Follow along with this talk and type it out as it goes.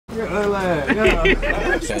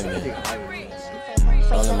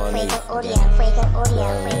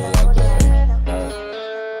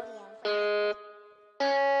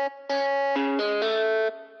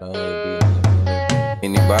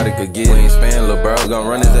Anybody could get it. We ain't span, lil' bro. Gon'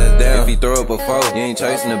 run his ass down. If he throw up a foe, you ain't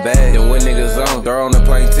chasing the bag. Then when niggas on, throw on the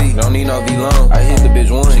plain T. Don't need no Vlone. I hit the bitch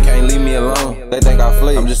once, she can't leave me alone. They think I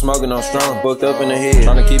flip, I'm just smoking on strong. Booked up in the head,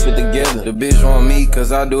 tryna keep it together. The bitch want me,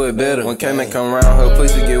 cause I do it better. When K-Man come round, her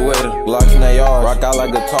pussy get wetter. Glocks in they yard, rock out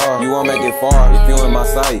like guitar. You won't make it far if you in my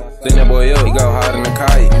sight. Send that boy up, he go higher than a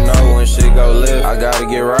kite. You know when shit go left, I gotta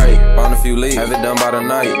get right. Found a few leads, have it done by the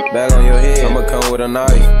night. Bag on your head, I'ma come with a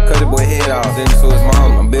knife. Cut the boy head off, send it to his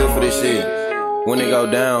mom. I'm built for this shit. When it go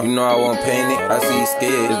down, you know I won't panic. I see you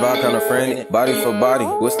scared, it's vibe kinda frantic. Body for body,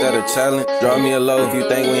 what's that a challenge? Drop me a low if you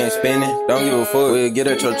think we ain't spinning. Don't give a fuck, we'll get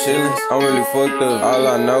at your chillin'. I'm really fucked up, all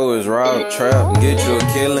I know is rob, trap, and get you a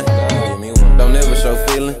killin'. Don't never show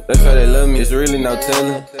feeling. They say they love me, it's really no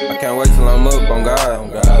telling. I can't wait till I'm up on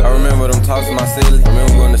God. I remember them tossing my ceiling.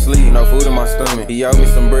 Remember going to sleep, no food in my stomach. He owed me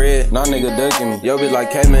some bread, nah nigga ducking me. Yo bitch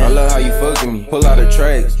like K-Man, I love how you fucking me. Pull out the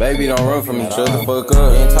tracks, baby don't run from me. Shut the fuck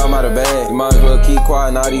up, you ain't talking about a bag. You might as well keep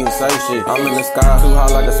quiet, not even say shit. I'm in the sky, too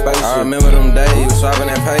hot like a spaceship. I remember them days, we was shopping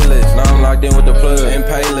at Payless. Now I'm locked in with the plug and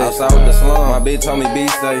Payless. Outside with the slum, my bitch told me be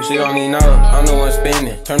safe. She don't even know, I'm the one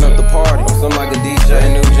spinning. Turn up the party, I'm something like a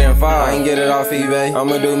DJ. New Gen 5, I ain't get it off eBay.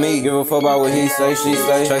 I'ma do me, give a fuck about what he say, she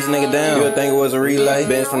say. Chase nigga down, you'll think it was a relay.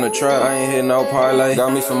 Bench from the trap, I ain't hit no parlay.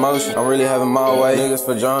 Got me some motion, I'm really having my way. Niggas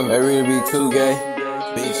for John, they really be too gay.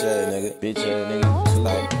 Bitch ass nigga, bitch ass nigga, chill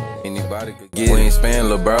out. Anybody could get it. We ain't span,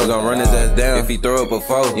 lil' bro, gon' run his ass down. If he throw up a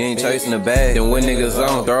foe, you ain't chasing the bag. Then when niggas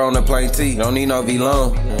on, throw on the plain T. Don't need no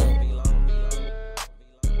Vlone.